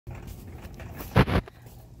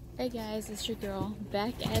Hey guys, it's your girl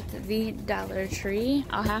back at the Dollar Tree.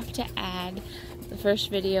 I'll have to add the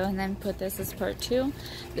first video and then put this as part 2.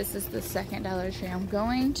 This is the second Dollar Tree I'm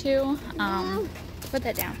going to. Put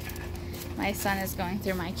that down. My son is going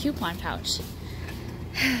through my coupon pouch.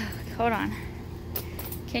 Hold on.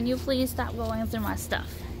 Can you please stop going through my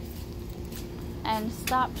stuff? And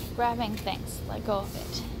stop grabbing things. Let go of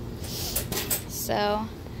it. So,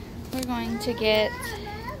 we're going to get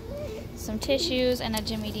some tissues and a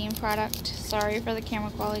Jimmy Dean product. Sorry for the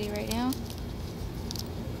camera quality right now.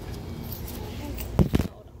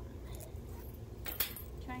 Hold on.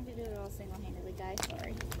 Trying to do it all single-handedly, guys.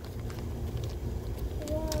 Sorry.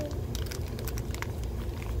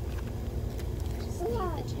 Just need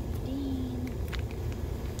the Jimmy Dean.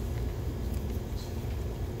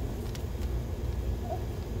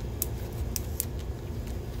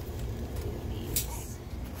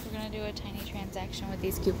 We're gonna do a tiny transaction with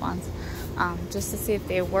these coupons, just to see if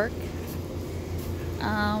they work.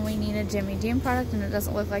 We need a Jimmy Dean product, and it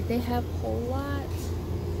doesn't look like they have a whole lot.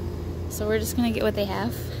 So we're just gonna get what they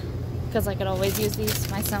have, because I could always use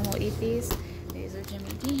these. My son will eat these. These are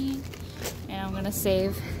Jimmy Dean, and I'm gonna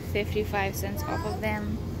save 55 cents off of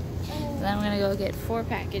them. And then I'm gonna go get 4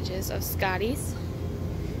 packages of Scotties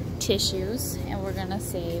tissues, and we're gonna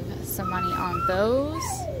save some money on those.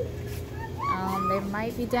 They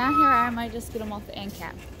might be down here, or I might just get them off the end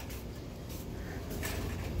cap.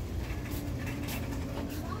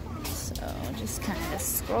 So just kind of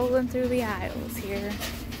scrolling through the aisles here.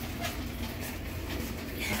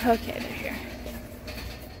 Okay, they're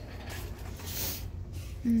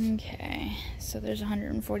here. Okay, so there's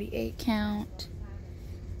 148 count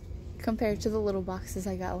compared to the little boxes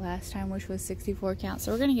I got last time, which was 64 count.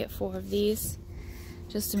 So we're gonna get 4 of these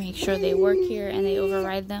just to make sure they work here and they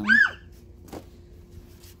override them.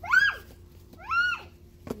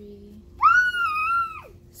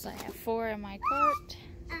 So I have 4 in my cart,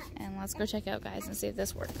 and let's go check out, guys, and see if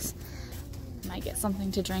this works. Might get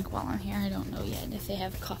something to drink while I'm here. I don't know yet if they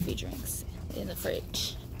have coffee drinks in the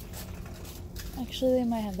fridge. Actually, they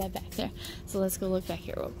might have that back there. So let's go look back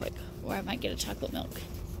here real quick, or I might get a chocolate milk.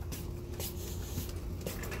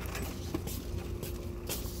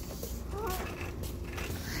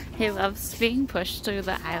 He loves being pushed through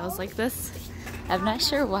the aisles like this. I'm not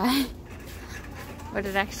sure why, but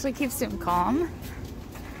it actually keeps him calm.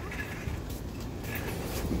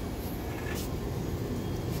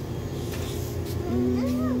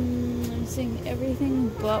 I'm seeing everything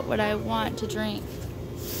but what I want to drink.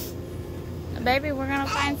 Baby, we're gonna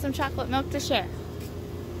find some chocolate milk to share.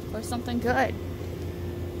 Or something good.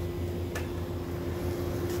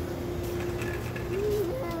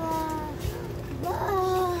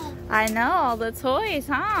 I know, all the toys,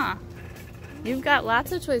 huh? You've got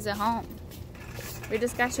lots of toys at home. We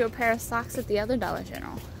just got you a pair of socks at the other Dollar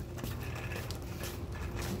General.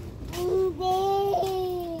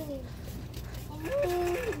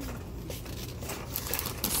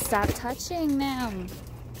 Stop touching them.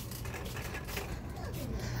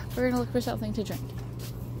 We're gonna look for something to drink.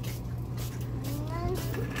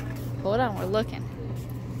 Hold on, we're looking.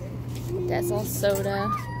 That's all soda.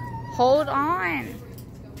 Hold on.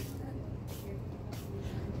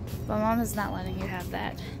 My mom is not letting you have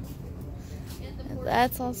that. And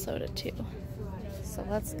that's all soda too. So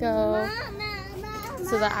let's go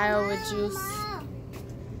to the aisle with juice.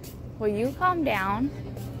 Will you calm down?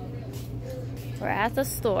 We're at the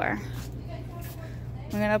store. I'm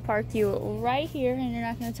gonna park you right here, and you're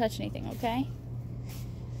not gonna touch anything, okay?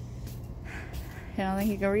 I don't think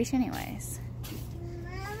you can reach anyways.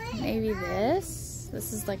 Maybe this?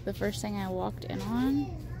 This is like the first thing I walked in on.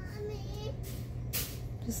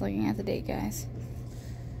 Just looking at the date, guys.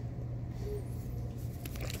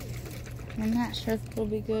 I'm not sure if it'll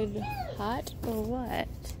be good hot or what.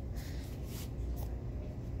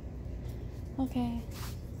 Okay.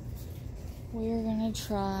 We're gonna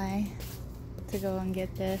try to go and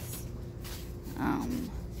get this.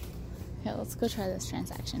 Yeah, let's go try this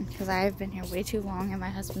transaction, because I've been here way too long and my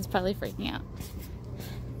husband's probably freaking out.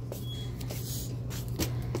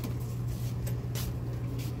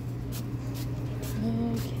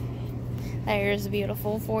 Okay. There's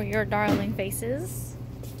beautiful for your darling faces.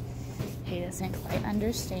 He doesn't quite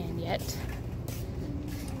understand yet.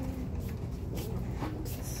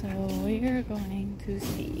 So we're going to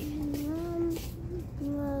see.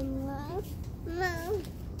 No.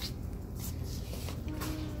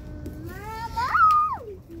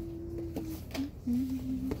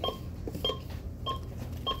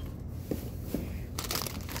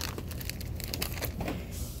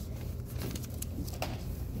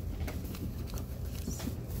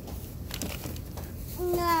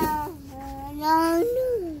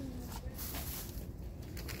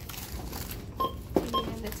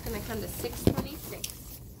 $6.26.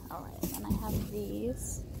 All right, and then I have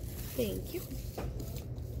these. Thank you.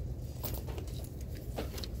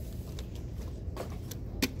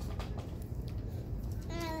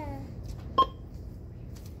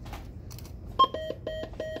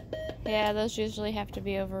 Yeah, those usually have to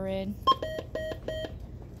be overrid.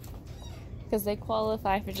 Because they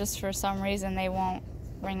qualify for just for some reason they won't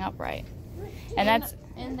ring up right.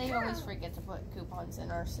 And they always forget to put coupons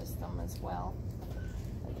in our system as well.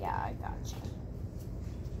 But yeah, I got you.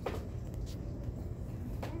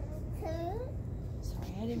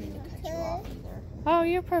 Sorry, I didn't mean to cut you off either. Oh,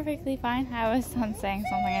 you're perfectly fine. I was done saying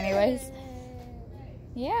something anyways.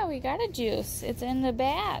 Yeah, we got a juice. It's in the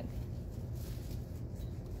bag.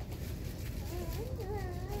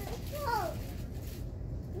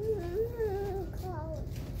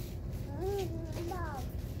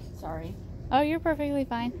 Sorry. Oh, you're perfectly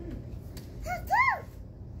fine.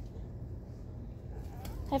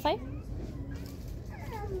 High five.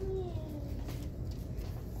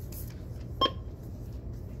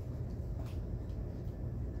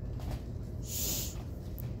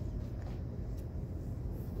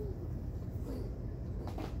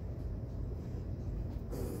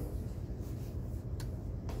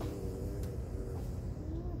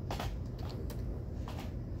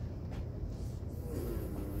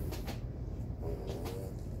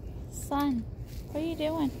 Son, what are you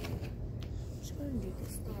doing? I'm just going to do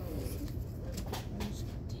this thing. I'm just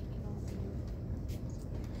going to take it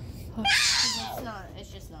off.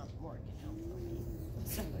 It's just not working out for me.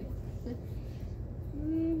 Sorry.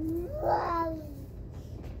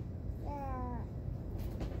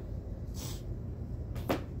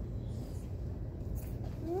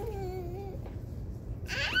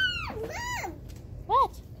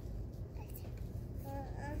 What?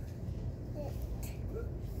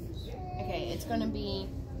 Okay, it's going to be...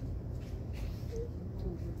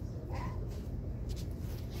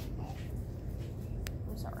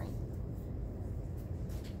 I'm sorry.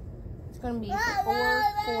 It's going to be $4.40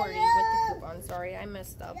 with the coupon. Sorry, I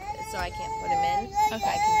messed up, so I can't put them in. Okay,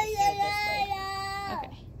 I can just do it this way.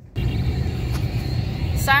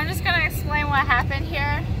 Okay. So I'm just going to explain what happened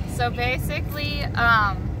here. So basically,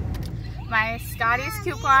 my Scotty's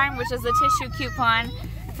coupon, which is a tissue coupon,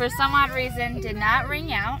 for some odd reason did not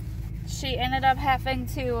ring out. She ended up having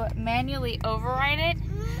to manually override it,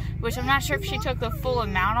 which I'm not sure if she took the full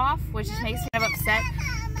amount off, which makes me kind of upset,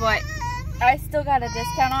 but I still got a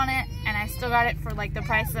discount on it, and I still got it for like the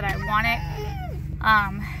price that I want it.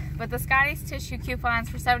 But the Scotty's tissue coupons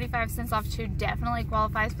for 75 cents off too definitely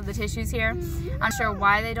qualifies for the tissues here. I'm not sure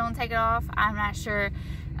why they don't take it off. I'm not sure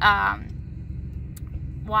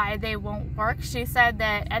why they won't work. She said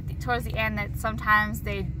that towards the end that sometimes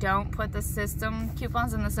they don't put the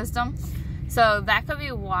coupons in the system. So that could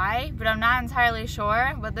be why, but I'm not entirely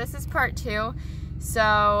sure. But this is part 2. So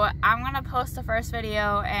I'm going to post the first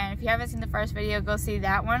video, and if you haven't seen the first video, go see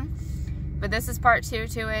that one. But this is part 2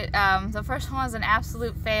 to it. The first one was an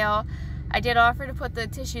absolute fail. I did offer to put the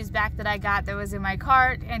tissues back that I got that was in my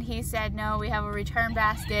cart, and he said, no, we have a return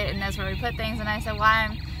basket, and that's where we put things. And I said, well,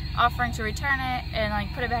 I'm offering to return it and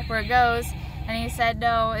like put it back where it goes. And he said,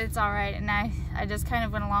 no, it's all right. And I just kind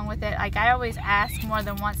of went along with it. Like, I always ask more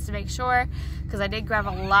than once to make sure, because I did grab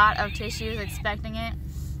a lot of tissues expecting it.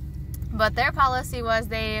 But their policy was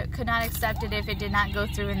they could not accept it if it did not go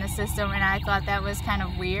through in the system, and I thought that was kind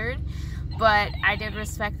of weird. But I did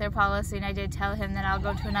respect their policy, and I did tell him that I'll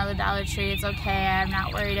go to another Dollar Tree. It's okay. I'm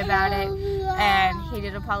not worried about it. And he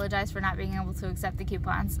did apologize for not being able to accept the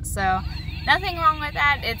coupons. So nothing wrong with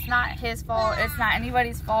that. It's not his fault. It's not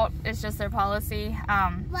anybody's fault. It's just their policy.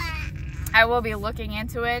 I will be looking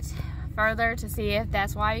into it further to see if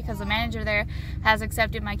that's why, because the manager there has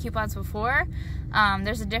accepted my coupons before.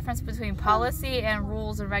 There's a difference between policy and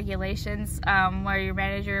rules and regulations, where your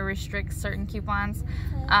manager restricts certain coupons.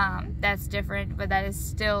 That's different, but that is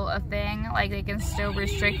still a thing. Like, they can still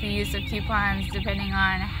restrict the use of coupons depending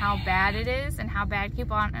on how bad it is and how bad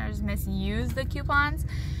couponers misuse the coupons,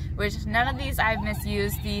 which none of these I've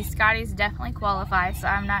misused. The Scotty's definitely qualify, so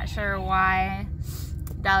I'm not sure why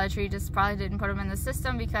Dollar Tree just probably didn't put them in the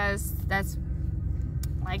system, because that's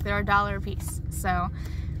like they're $1 a piece. So,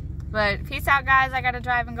 but peace out, guys. I gotta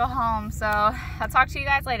drive and go home, so I'll talk to you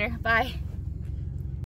guys later. Bye.